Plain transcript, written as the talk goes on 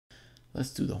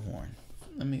Let's do the horn.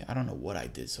 I don't know what I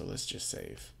did, so let's just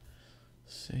save.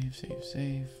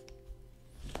 Save.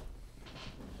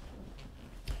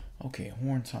 Okay,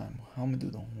 horn time. How am I gonna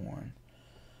do the horn?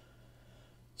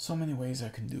 So many ways I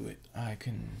can do it. I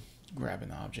can grab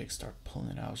an object, start pulling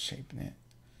it out, shaping it.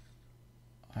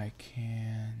 I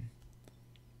can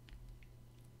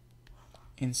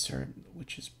insert,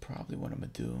 which is probably what I'm gonna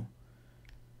do.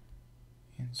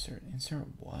 Insert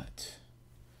what?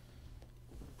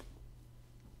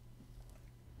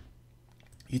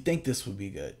 You think this would be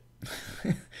good?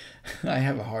 I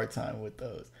have a hard time with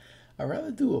those. I'd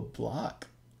rather do a block,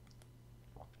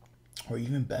 or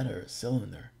even better, a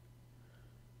cylinder.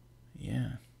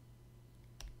 Yeah.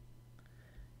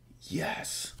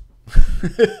 Yes.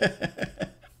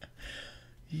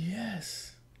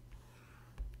 Yes.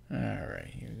 All right,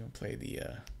 here we're gonna play the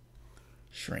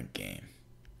shrink game.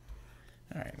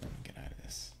 All right, let me get out of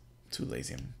this. I'm too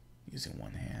lazy. I'm using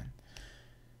one hand.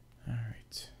 All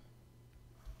right.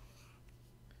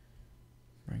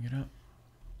 Bring it up.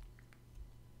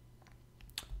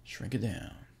 Shrink it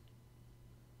down.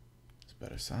 It's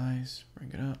better size.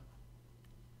 Bring it up.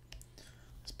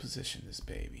 Let's position this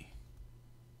baby.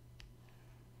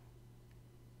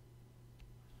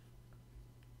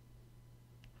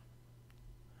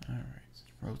 All right.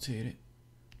 Rotate it.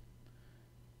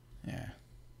 Yeah.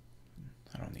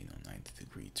 I don't need no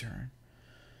 90-degree turn.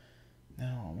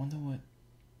 Now, I wonder what...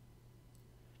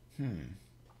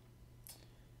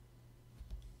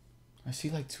 I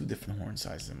see like 2 different horn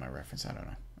sizes in my reference. I don't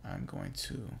know. I'm going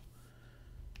to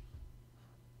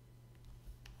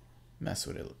mess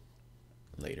with it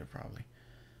later, probably.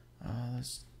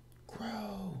 Let's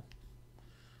grow.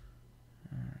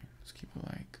 Alright, let's keep it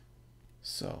like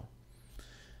so.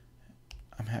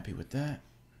 I'm happy with that.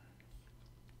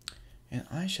 And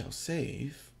I shall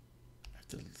save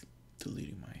after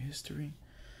deleting my history.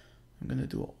 I'm going to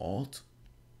do an Alt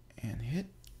and hit.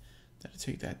 That'll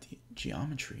take that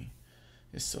geometry.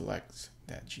 It selects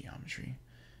that geometry.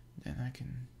 Then I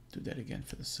can do that again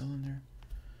for the cylinder.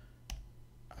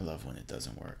 I love when it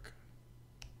doesn't work.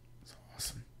 It's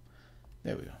awesome.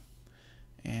 There we go.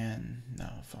 And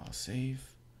now if I'll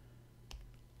save,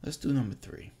 let's do number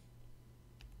 3.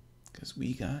 Because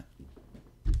we got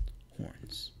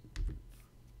horns.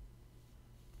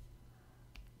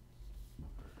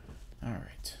 All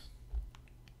right.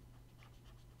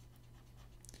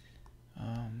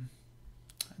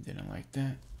 I didn't like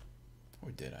that, or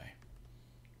did I?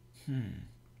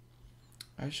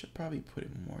 I should probably put it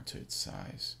more to its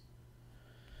size.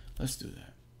 Let's do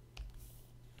that.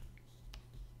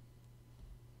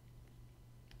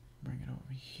 Bring it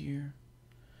over here.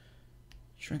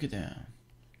 Shrink it down.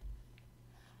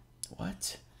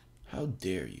 What? How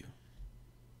dare you?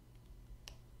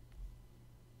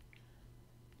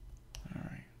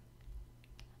 Alright.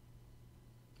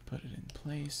 Put it in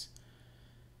place.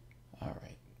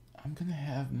 Alright. I'm gonna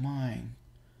have mine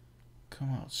come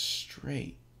out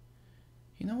straight.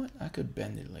 You know what? I could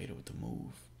bend it later with the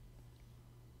move.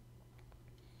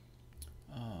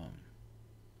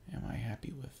 Am I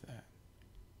happy with that?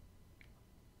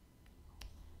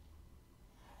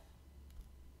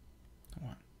 I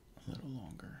want a little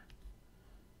longer.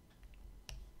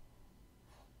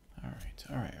 Alright.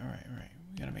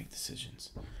 We gotta make decisions.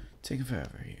 Taking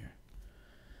forever here.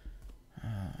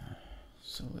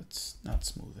 So let's not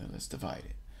smooth it. Let's divide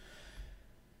it.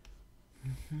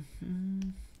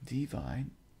 Divide.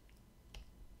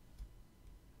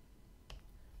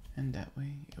 And that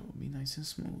way it will be nice and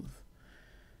smooth.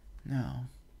 Now,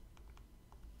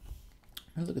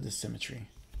 look at the symmetry.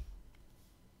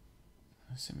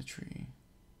 Symmetry.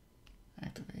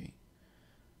 Activate.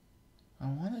 I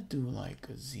want to do like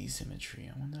a Z symmetry.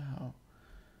 I wonder how.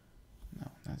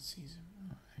 No, not Z.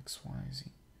 X, Y, Z.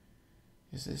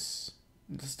 Is this?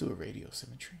 Let's do a radial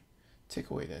symmetry. Take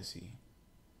away that Z.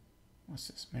 What's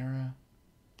this? Mirror.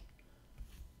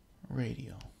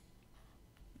 Radial.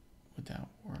 Would that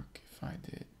work if I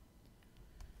did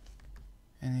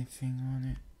anything on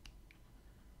it?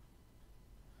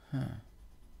 Huh.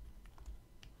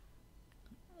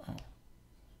 Oh.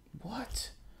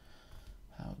 What?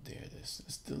 How dare this?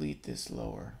 Let's delete this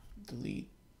lower. Delete.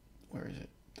 Where is it?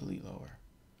 Delete lower.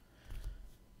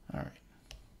 Alright.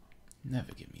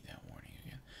 Never give me that warning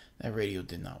again. That radio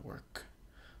did not work.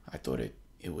 I thought it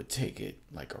would take it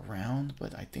like around,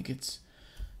 but I think it's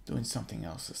doing something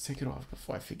else. Let's take it off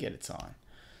before I forget it's on.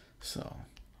 So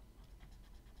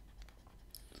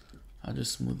I'll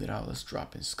just smooth it out. Let's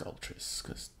drop in Sculptress,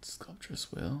 because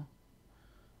Sculptress will.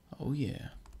 Oh yeah.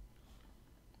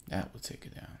 That will take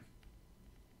it down.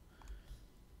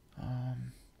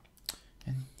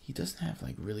 And he doesn't have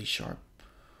like really sharp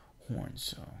horn,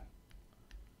 so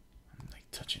I'm like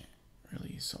touching it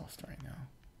really soft right now.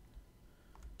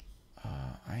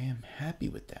 I am happy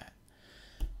with that.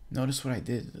 Notice what I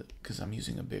did, because I'm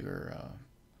using a bigger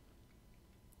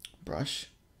brush.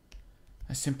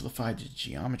 I simplified the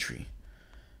geometry.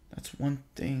 That's one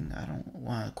thing. I don't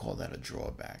want to call that a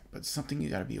drawback, but something you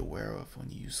got to be aware of when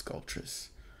you use Sculptress.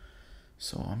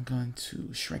 So I'm going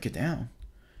to shrink it down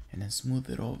and then smooth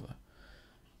it over.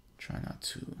 Try not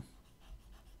to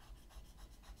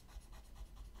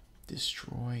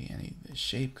destroy any of the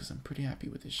shape, because I'm pretty happy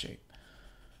with the shape.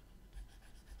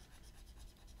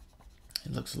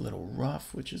 It looks a little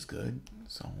rough, which is good.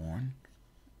 It's a horn.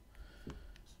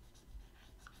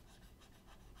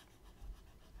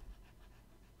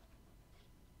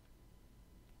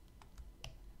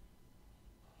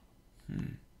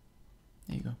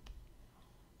 There you go.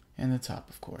 And the top,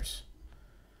 of course.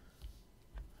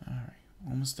 Alright,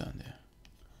 almost done there.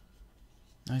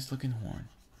 Nice looking horn.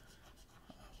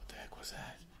 What the heck was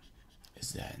that?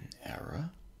 Is that an error?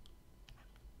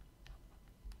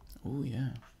 Oh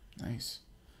yeah, nice.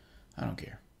 I don't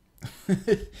care.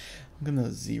 I'm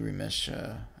gonna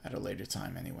Z-remesh at a later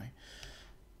time anyway.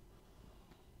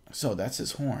 So that's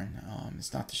his horn.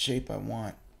 It's not the shape I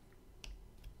want.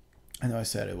 I know I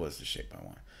said it was the shape I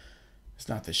want. It's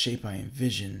not the shape I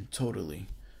envision totally.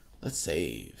 Let's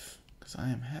save, because I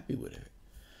am happy with it.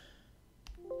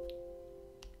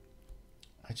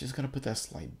 I just gotta put that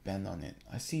slight bend on it.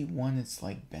 I see one, it's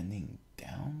like bending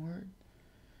downward.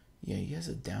 Yeah, he has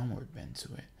a downward bend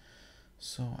to it.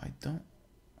 So I want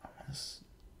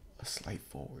a slight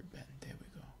forward bend. There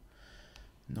we go.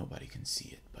 Nobody can see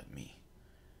it but me.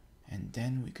 And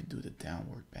then we could do the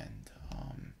downward bend.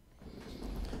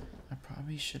 I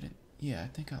probably shouldn't. Yeah, I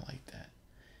think I like that.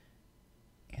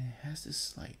 And it has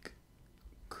this like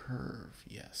curve.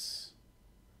 Yes.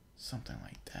 Something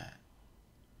like that.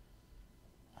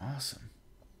 Awesome.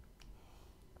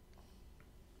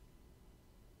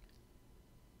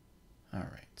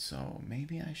 Alright, so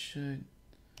maybe I should.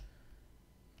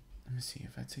 Let me see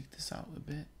if I take this out a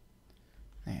bit.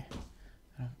 Nah,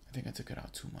 I think I took it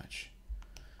out too much.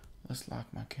 Let's lock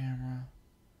my camera.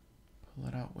 Pull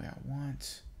it out where I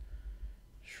want.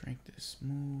 Shrink this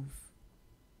move.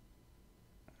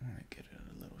 I want to get it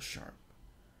a little sharp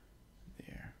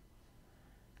there,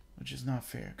 which is not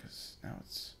fair because now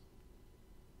it's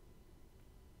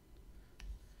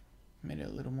made it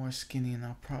a little more skinny, and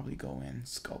I'll probably go in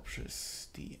Sculptress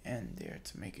the end there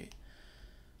to make it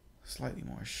slightly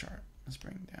more sharp. Let's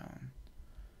bring down.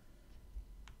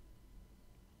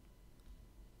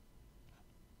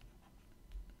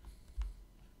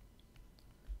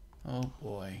 Oh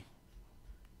boy.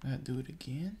 I gotta do it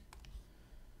again?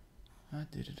 I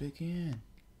did it again.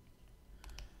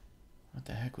 What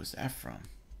the heck was that from?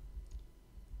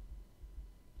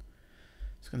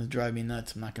 It's gonna drive me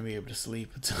nuts. I'm not gonna be able to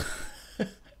sleep until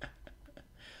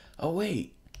oh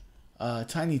wait.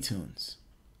 Tiny Toons.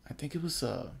 I think it was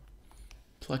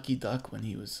Plucky Duck when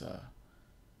he was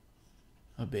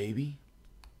a baby.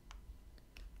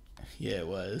 Yeah, it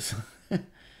was. I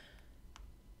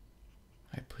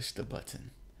pushed the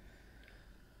button.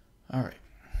 Alright.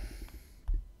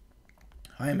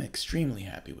 I am extremely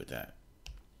happy with that.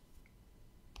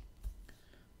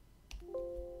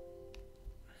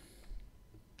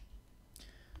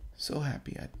 So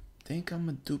happy. I think I'm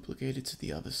going to duplicate it to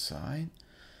the other side.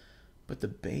 But the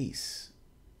base,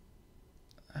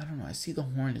 I don't know. I see the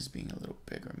horn as being a little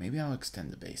bigger. Maybe I'll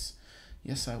extend the base.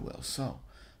 Yes, I will. So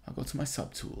I'll go to my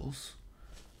subtools.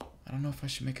 I don't know if I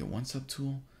should make it one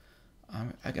subtool.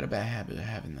 I got a bad habit of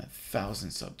having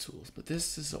 1,000 subtools. But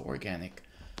this is an organic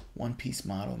one-piece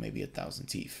model, maybe 1,000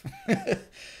 teeth.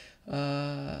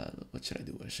 What should I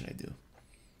do? What should I do?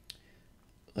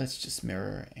 Let's just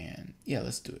mirror and yeah,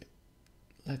 let's do it.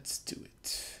 Let's do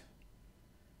it.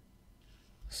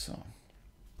 So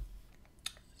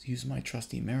let's use my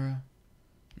trusty mirror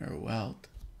weld.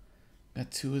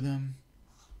 Got 2 of them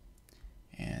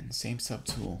and same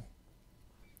subtool.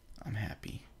 I'm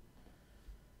happy.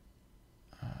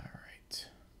 All right.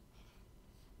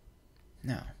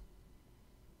 Now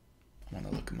I want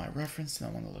to look at my reference and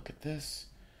I want to look at this.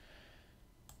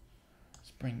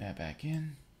 Let's bring that back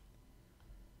in.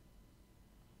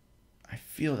 I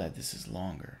feel that this is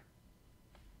longer.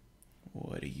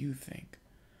 What do you think?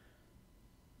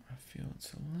 I feel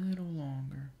it's a little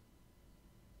longer.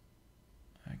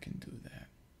 I can do that.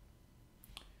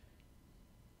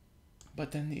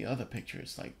 But then the other picture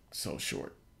is like so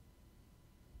short.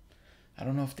 I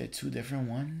don't know if they're 2 different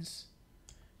ones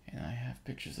and I have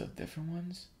pictures of different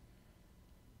ones.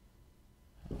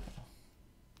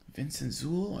 Vincent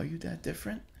Zool, are you that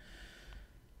different?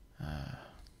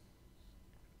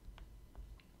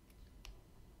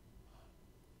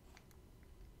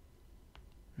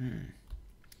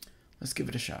 Let's give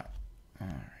it a shot. All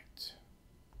right.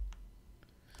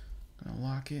 Gonna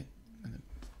lock it. Gonna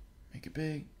make it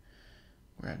big.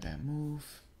 Grab that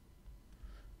move.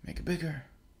 Make it bigger.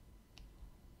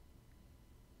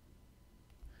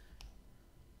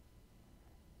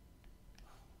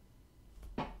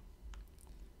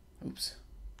 Oops.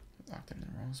 Locked it in the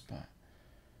wrong spot.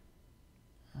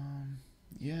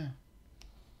 Yeah.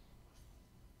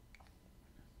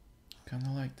 Kind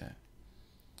of like that.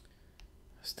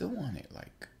 I still want it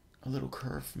like a little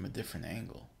curve from a different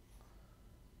angle.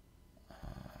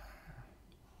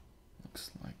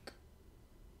 Looks like.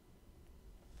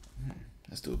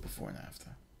 Let's do it before and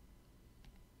after.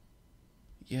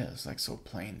 Yeah, it's like so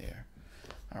plain there.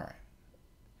 All right.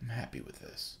 I'm happy with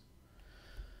this.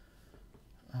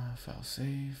 File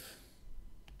save.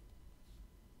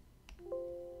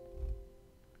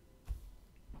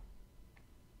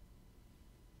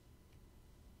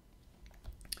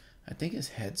 I think his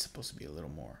head's supposed to be a little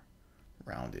more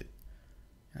rounded.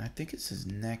 And I think it's his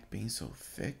neck being so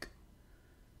thick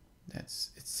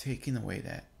it's taking away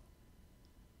that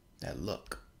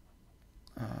look.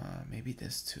 Maybe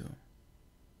this too.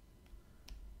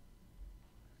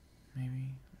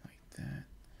 Maybe like that.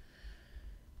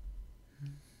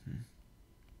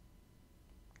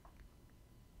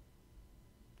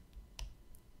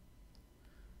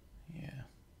 Yeah.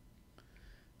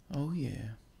 Oh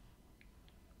yeah.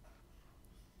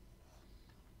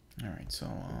 Alright, so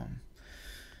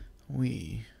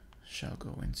we shall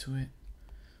go into it.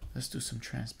 Let's do some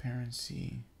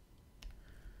transparency.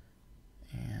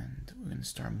 And we're gonna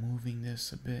start moving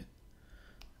this a bit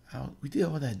out. We did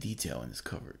all that detail in this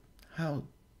cover. How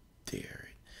dare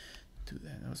it do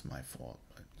that? That was my fault.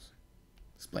 But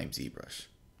let's blame ZBrush.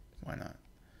 Why not?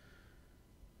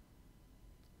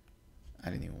 I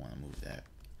didn't even want to move that.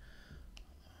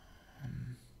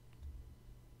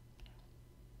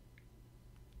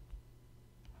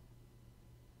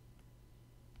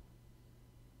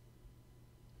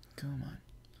 Come on.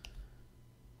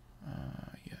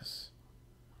 Yes.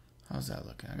 How's that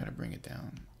looking? I gotta bring it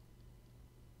down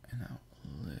and out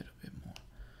a little bit more.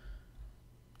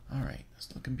 Alright,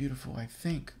 that's looking beautiful, I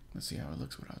think. Let's see how it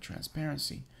looks without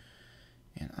transparency.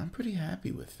 And I'm pretty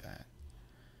happy with that.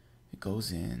 It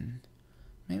goes in.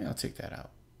 Maybe I'll take that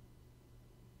out.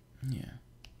 Yeah.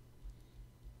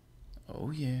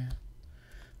 Oh yeah.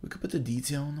 We could put the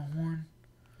detail on the horn.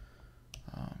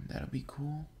 That'll be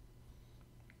cool.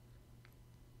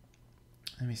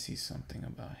 Let me see something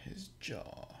about his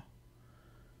jaw.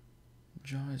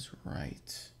 Jaw is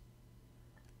right.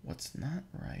 What's not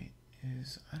right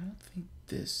is I don't think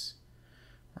this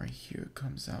right here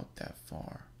comes out that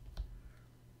far.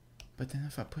 But then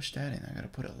if I push that in, I gotta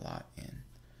put a lot in,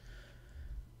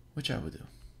 which I would do.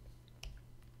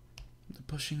 The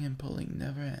pushing and pulling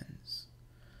never ends,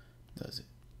 does it?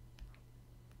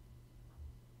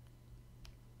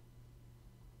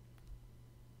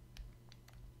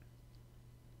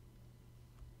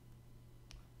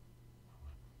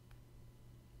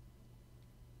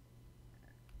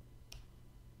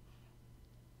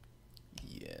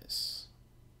 Yes.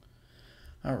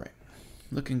 All right,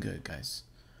 looking good, guys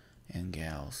and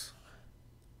gals.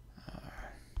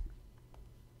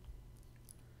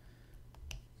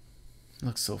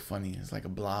 Looks so funny. It's like a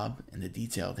blob and a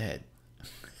detailed head.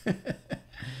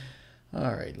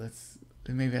 All right,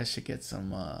 maybe I should get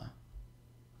some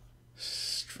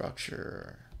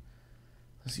structure.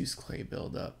 Let's use clay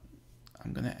buildup.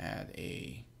 I'm gonna add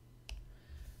a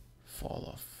fall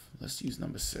off. Let's use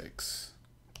number 6.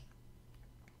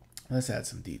 Let's add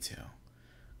some detail.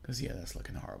 Because yeah, that's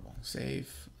looking horrible.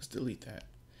 Save. Let's delete that.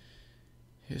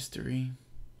 History.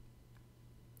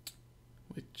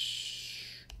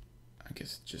 Which I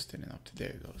guess it just didn't up to there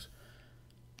it goes.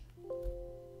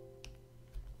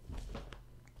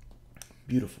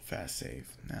 Beautiful fast save.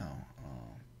 Now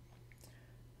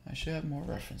I should have more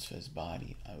reference for his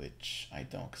body, which I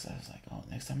don't, because I was like, oh,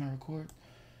 next time I record,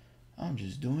 I'm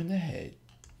just doing the head.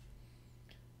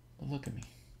 But look at me,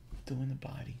 doing the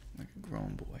body like a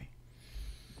grown boy.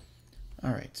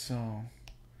 All right, so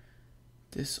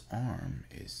this arm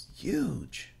is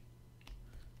huge.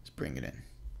 Let's bring it in.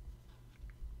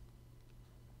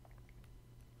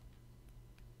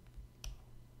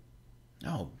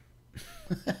 Oh,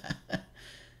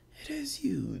 it is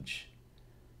huge.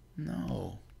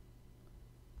 No.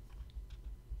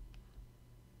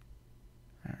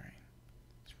 All right,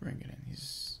 let's bring it in.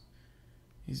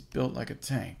 He's built like a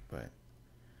tank, but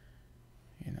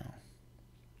you know,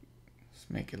 let's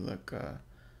make it look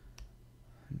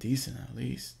decent at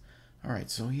least. All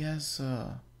right, so he has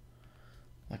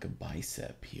like a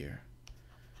bicep here.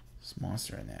 It's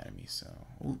Monster Anatomy, so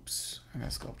oops, I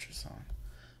got sculptures on.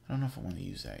 I don't know if I want to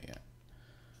use that yet.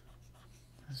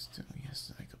 Let's do, he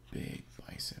has like a big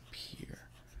bicep here.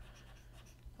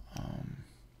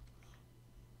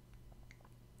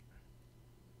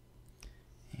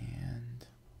 And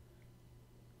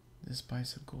this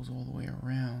bicep goes all the way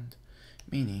around,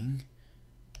 meaning,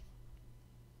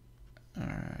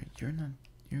 alright, you're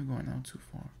going out too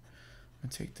far. I'm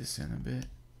gonna take this in a bit.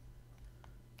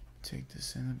 Take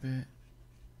this in a bit.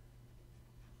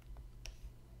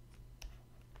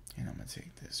 And I'm gonna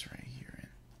take this right here in.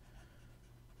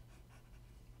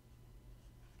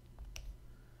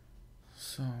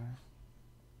 So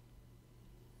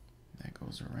that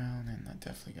goes around, and I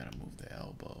definitely gotta move the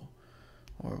elbow,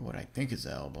 or what I think is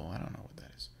the elbow. I don't know what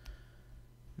that is.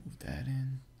 Move that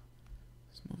in.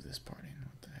 Let's move this part in.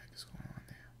 What the heck is going on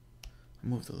there? I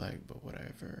moved the leg, but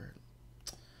whatever.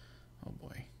 Oh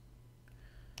boy.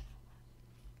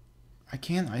 I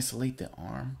can isolate the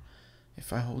arm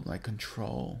if I hold like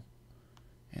Control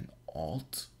and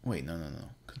Alt. Wait, no.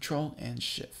 Control and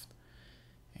Shift.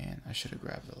 And I should have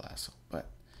grabbed the lasso, but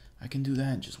I can do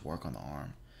that and just work on the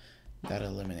arm. That'll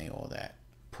eliminate all that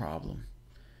problem.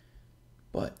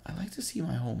 But I like to see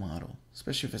my whole model,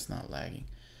 especially if it's not lagging.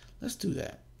 Let's do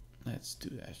that. Let's do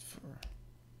that for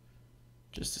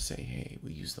just to say, hey,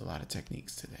 we used a lot of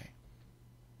techniques today.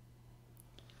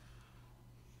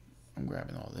 I'm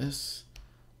grabbing all this,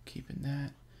 keeping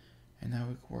that, and now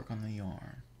we can work on the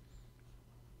arm.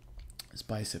 His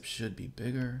bicep should be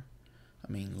bigger,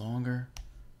 longer.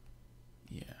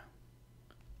 Yeah.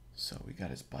 So we got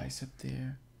his bicep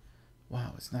there.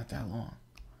 Wow, it's not that long.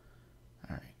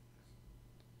 Alright.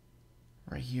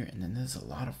 Right here, and then there's a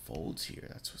lot of folds here.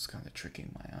 That's what's kind of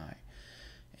tricking my eye.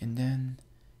 And then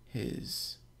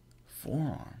his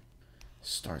forearm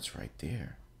starts right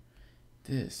there.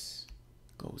 This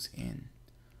goes in.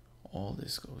 All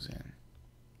this goes in.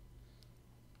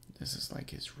 This is like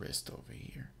his wrist over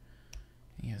here.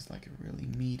 He has like a really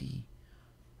meaty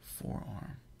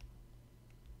forearm.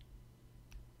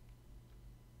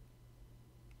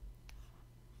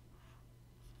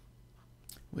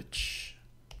 Which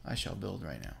I shall build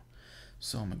right now.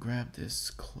 So I'm gonna grab this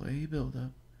clay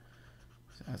buildup.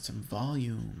 Add some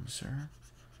volume, sir.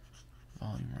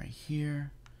 Volume right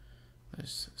here.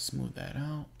 Let's smooth that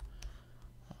out.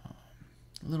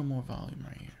 A little more volume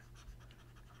right here.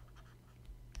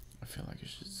 I feel like I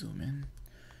should zoom in.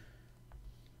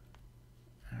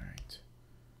 Alright.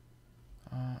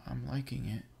 I'm liking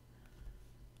it.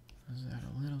 Let's add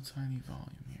a little tiny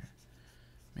volume here.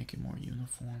 Make it more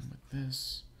uniform with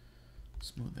this.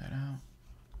 Smooth that out.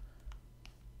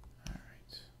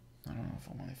 Alright. I don't know if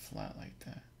I want it flat like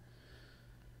that.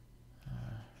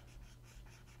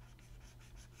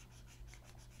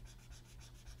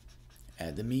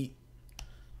 Add the meat.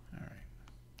 Alright.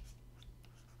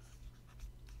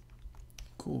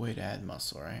 Cool way to add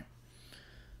muscle, right?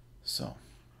 So,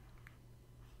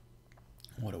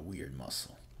 what a weird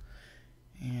muscle.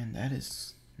 And that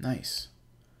is nice.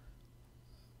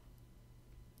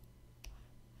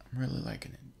 I'm really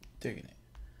liking it, digging it.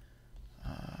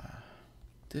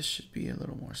 This should be a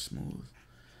little more smooth,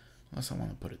 unless I want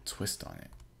to put a twist on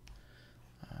it.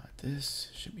 This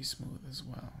should be smooth as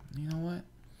well. You know what?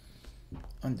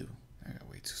 Undo. I got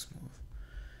way too smooth.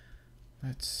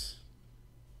 Let's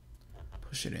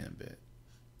push it in a bit.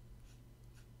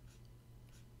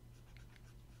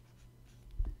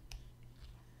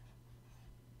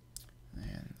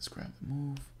 And let's grab the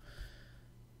move.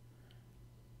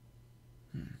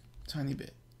 Tiny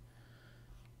bit.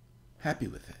 Happy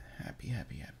with it. Happy.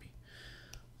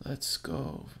 Let's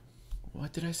go.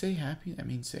 What did I say? Happy? That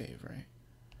means save, right?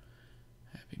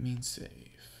 Happy means save.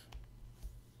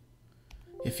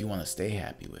 If you want to stay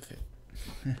happy with it.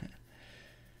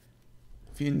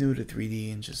 If you're new to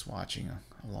 3D and just watching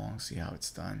along, see how it's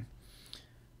done,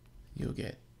 you'll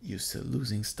get used to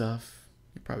losing stuff.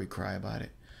 You'll probably cry about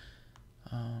it.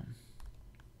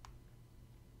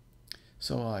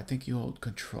 So I think you hold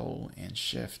Control and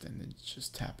Shift and then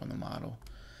just tap on the model.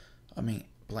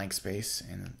 Blank space,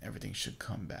 and everything should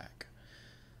come back.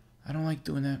 I don't like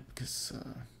doing that because,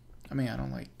 I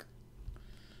don't like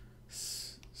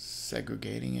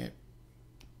segregating it.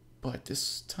 But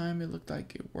this time it looked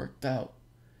like it worked out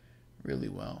really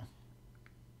well.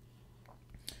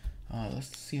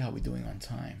 Let's see how we're doing on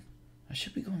time. I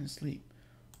should be going to sleep.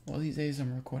 All these days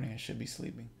I'm recording, I should be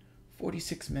sleeping.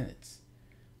 46 minutes.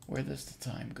 Where does the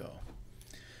time go?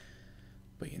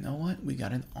 But you know what? We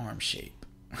got an arm shape.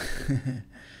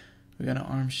 We got an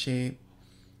arm shape.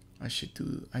 I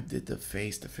did the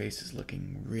face. The face is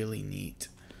looking really neat.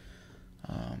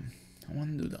 I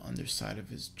want to do the underside of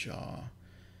his jaw.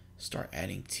 start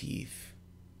adding teeth.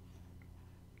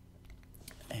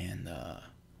 And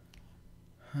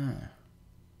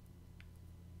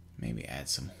maybe add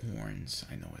some horns.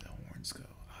 I know where the horns go.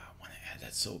 I want to add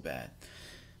that so bad.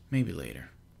 Maybe later.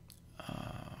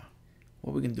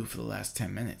 What we can do for the last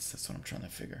 10 minutes? That's what I'm trying to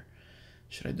figure.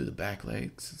 Should I do the back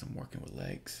legs since I'm working with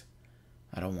legs?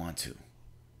 I don't want to.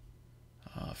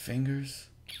 Fingers.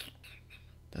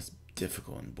 That's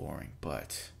difficult and boring,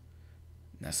 but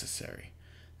necessary.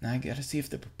 Now I gotta see if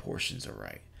the proportions are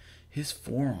right. His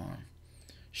forearm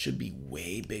should be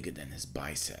way bigger than his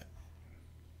bicep.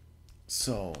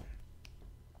 So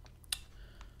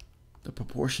the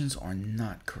proportions are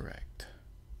not correct.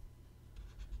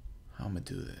 How am I gonna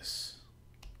do this?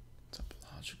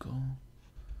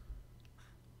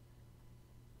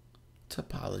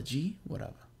 Topology,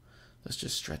 whatever. Let's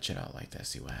just stretch it out like that,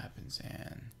 see what happens.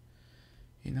 And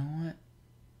you know what?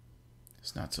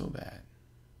 It's not so bad.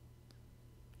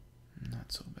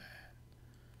 Not so bad.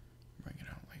 Bring it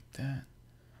out like that.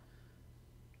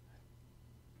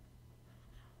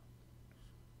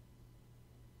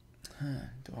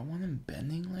 Do I want him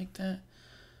bending like that?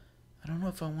 I don't know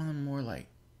if I want him more like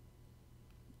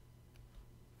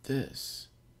this.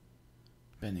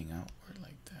 Bending outward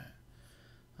like that.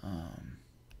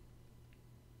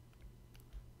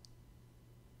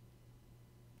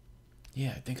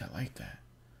 Yeah, I think I like that.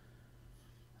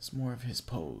 It's more of his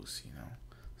pose, you know.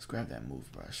 Let's grab that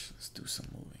move brush. Let's do some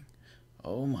moving.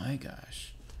 Oh my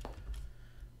gosh.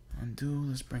 Undo.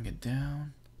 Let's bring it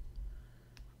down.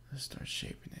 Let's start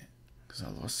shaping it. Because I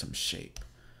lost some shape,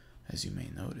 as you may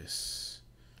notice.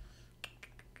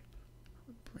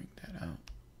 Bring that out.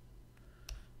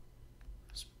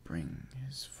 Let's bring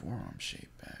his forearm shape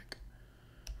back.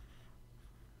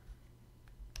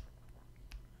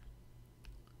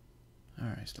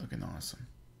 Alright, it's looking awesome.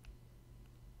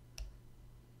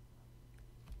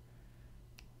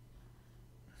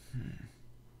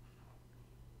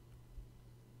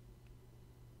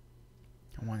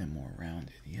 I want it more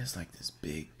rounded. He has like this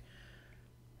big,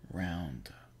 round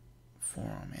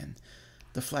forearm. And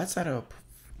the flat side of a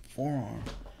forearm,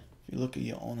 if you look at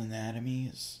your own anatomy,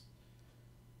 it's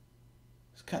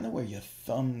kind of where your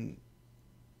thumb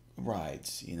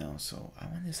rides, you know. So I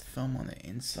want his thumb on the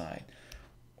inside.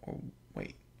 Or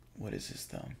wait, what is his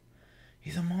thumb?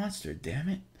 He's a monster, damn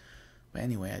it. But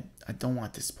anyway, I don't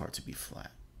want this part to be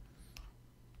flat.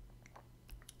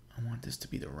 I want this to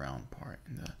be the round part,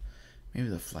 and maybe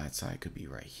the flat side could be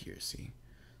right here. See,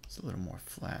 it's a little more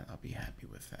flat. I'll be happy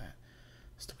with that.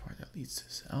 It's the part that leads to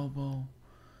his elbow,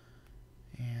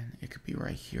 and it could be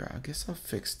right here. I guess I'll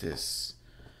fix this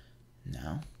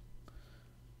now.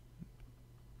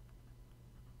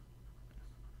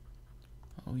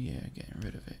 Oh yeah, getting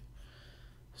rid of it.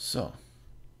 So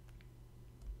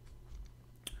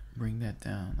bring that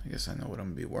down. I guess I know what I'm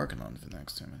gonna be working on for the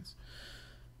next 10 minutes.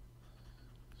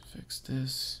 Fix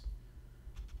this.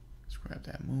 Let's grab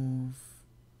that move.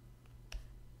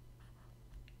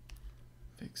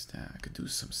 Fix that. I could do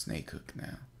some snake hook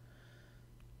now.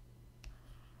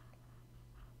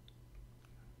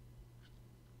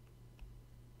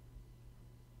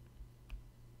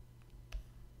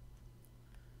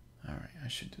 Alright, I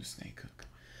should do snake hook.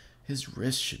 His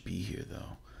wrist should be here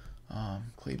though.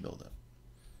 Clay buildup.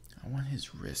 I want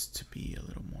his wrist to be a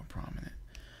little more prominent.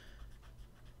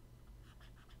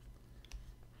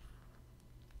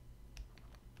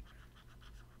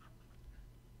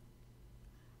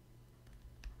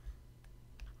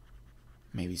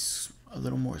 Maybe a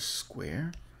little more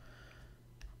square.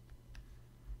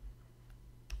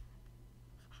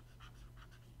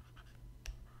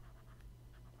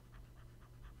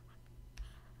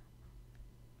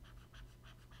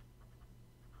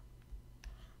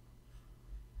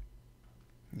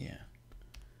 Yeah.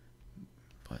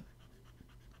 But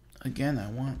again, I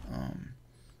want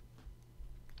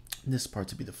this part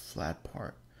to be the flat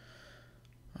part.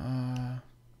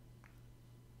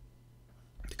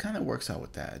 It kind of works out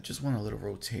with that. I just want a little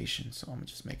rotation, so I'm gonna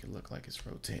just make it look like it's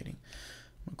rotating.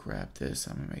 I'm gonna grab this.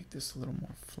 I'm gonna make this a little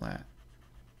more flat.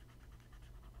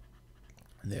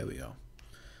 And there we go.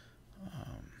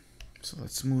 So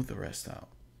let's smooth the rest out.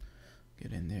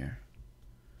 Get in there.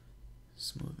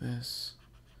 Smooth this.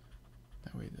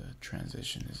 That way the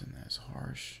transition isn't as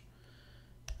harsh.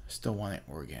 I still want it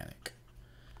organic.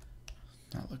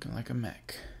 Not looking like a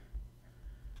mech.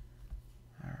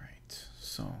 Alright,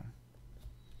 so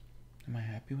am I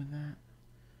happy with that?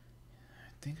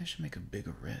 I think I should make a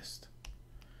bigger wrist.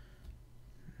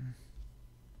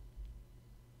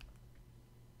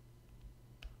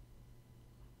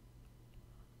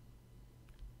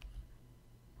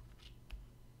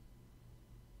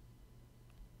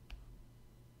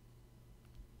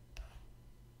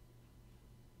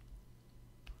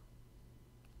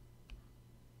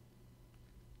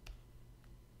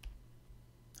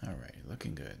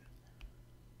 looking good.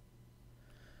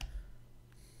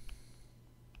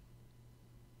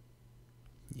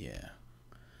 Yeah.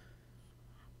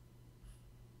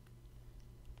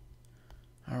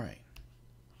 All right.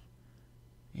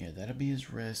 Yeah, that'll be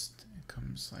his wrist. It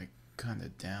comes like kind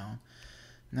of down.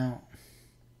 Now,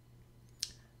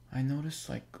 I noticed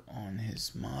like on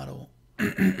his model,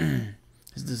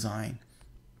 his design,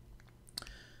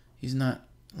 he's not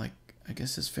like, I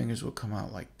guess his fingers will come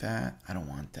out like that. I don't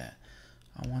want that.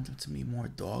 I want them to be more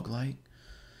dog-like.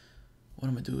 What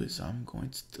I'm gonna do is I'm going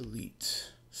to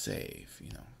delete, save,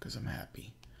 you know, because I'm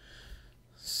happy.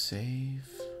 Save.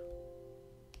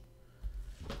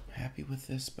 Happy with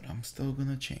this, but I'm still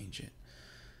gonna change it.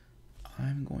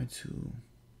 I'm going to,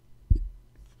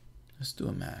 let's do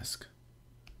a mask.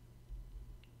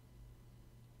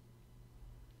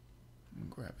 I'm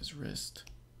gonna grab his wrist.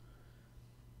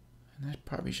 And I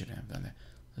probably shouldn't have done that.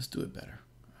 Let's do it better.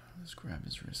 Let's grab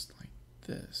his wrist like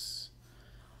this.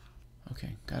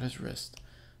 Okay, got his wrist.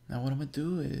 Now what I'm gonna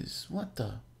do is, what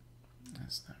the?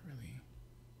 That's not really,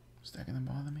 is that gonna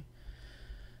bother me?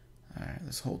 Alright,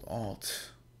 let's hold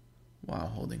Alt while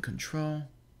holding Control.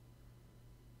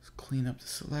 Let's clean up the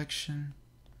selection.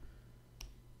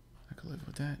 I can live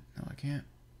with that. No, I can't.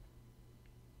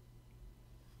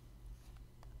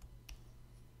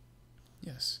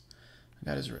 Yes, I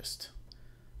got his wrist.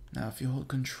 Now if you hold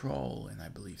Control and I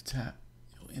believe tap,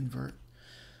 you'll invert.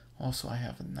 Also, I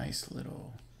have a nice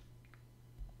little,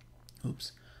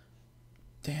 oops,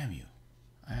 damn you.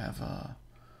 I have a,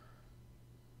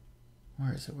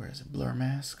 where is it, blur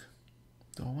mask.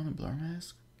 Do I want a blur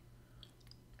mask?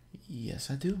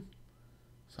 Yes, I do.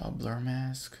 So I'll blur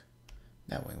mask.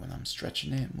 That way when I'm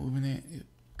stretching it, moving it, it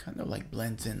kind of like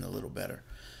blends in a little better.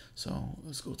 So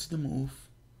let's go to the move.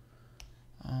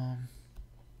 Oh,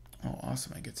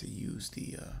 awesome, I get to use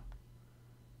the,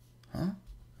 huh?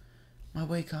 My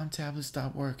Wacom tablet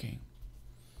stopped working.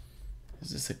 Is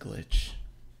this a glitch?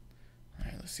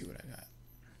 Alright, let's see what I got.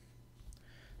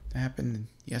 That happened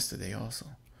yesterday also.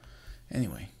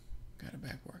 Anyway, got it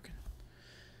back working.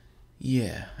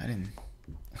 Yeah, I didn't.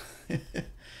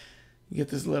 You get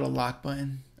this little lock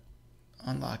button,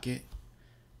 unlock it,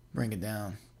 bring it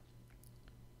down,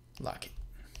 lock it.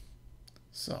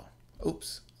 So,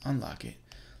 oops, unlock it.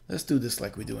 Let's do this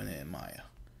like we're doing it in Maya.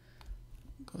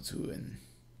 Go to an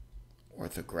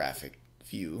orthographic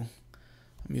view.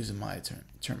 I'm using my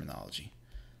terminology.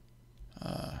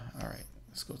 Alright,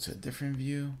 let's go to a different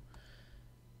view.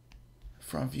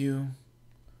 Front view.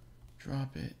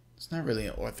 Drop it. It's not really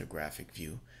an orthographic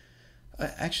view.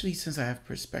 Actually, since I have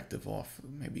perspective off,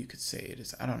 maybe you could say it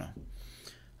is. I don't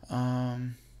know.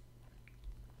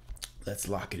 Let's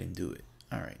lock it and do it.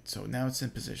 Alright, so now it's in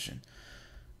position.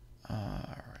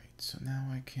 Alright, so now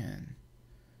I can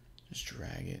just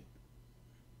drag it.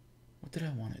 What did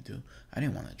I want to do? I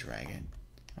didn't want to drag it.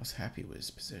 I was happy with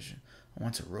its position. I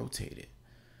want to rotate it.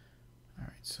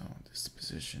 Alright, so this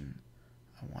position,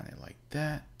 I want it like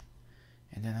that.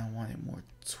 And then I want it more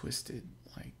twisted,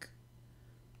 like,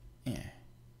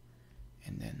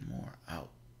 and then more out.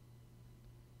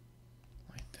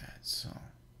 Like that, so.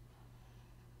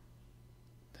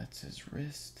 That's his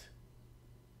wrist.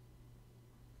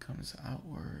 Comes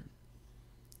outward.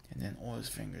 And then all his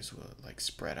fingers will, like,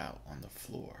 spread out on the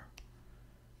floor.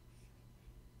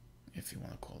 If you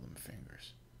want to call them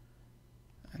fingers.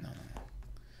 No.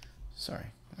 Sorry,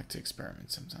 I like to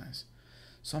experiment sometimes.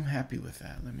 So I'm happy with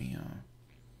that. Let me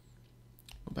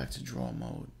go back to draw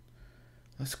mode.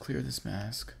 Let's clear this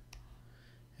mask.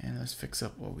 And let's fix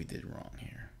up what we did wrong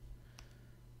here.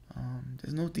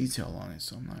 There's no detail on it,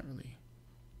 so I'm not really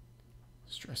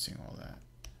stressing all that.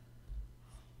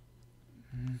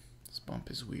 This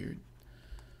bump is weird.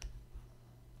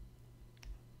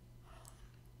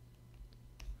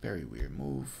 Very weird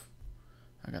move.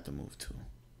 I got the move too.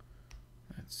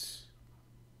 That's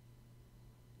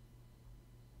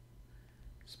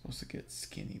supposed to get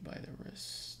skinny by the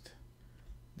wrist.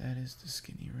 That is the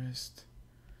skinny wrist.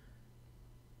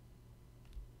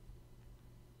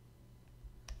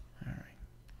 All right.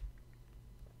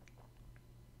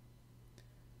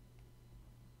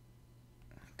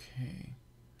 Okay.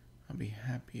 I'll be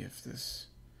happy if this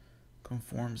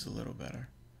conforms a little better.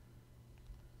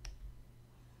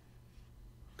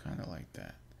 Kind of like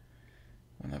that.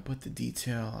 When I put the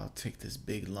detail, I'll take this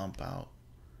big lump out.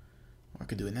 Or I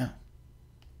could do it now.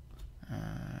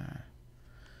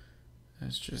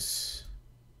 Let's just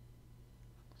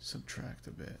subtract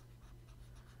a bit.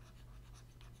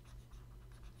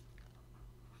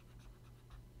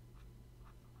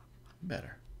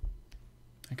 Better.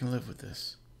 I can live with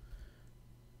this.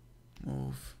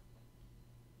 Move.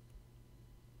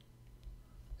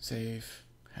 Save.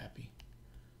 Happy.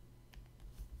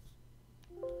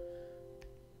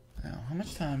 Now, how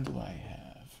much time do I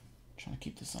have? I'm trying to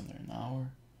keep this under an hour.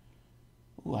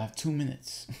 Ooh, I have 2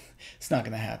 minutes. It's not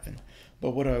gonna happen.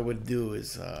 But what I would do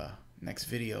is next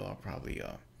video I'll probably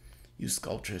use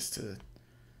Sculptress to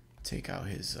take out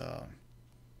his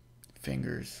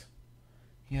fingers.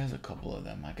 He has a couple of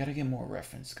them. I gotta get more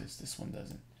reference because this one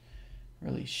doesn't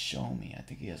really show me. I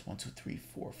think he has 1, 2, 3,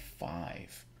 4,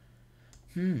 5.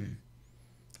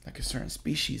 Like a certain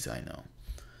species I know.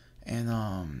 And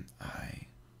I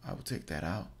will take that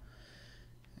out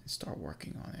and start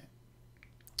working on it.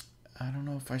 I don't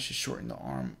know if I should shorten the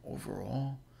arm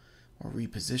overall or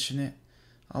reposition it.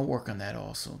 I'll work on that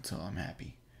also until I'm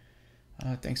happy.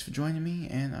 Thanks for joining me,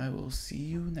 and I will see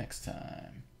you next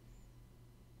time.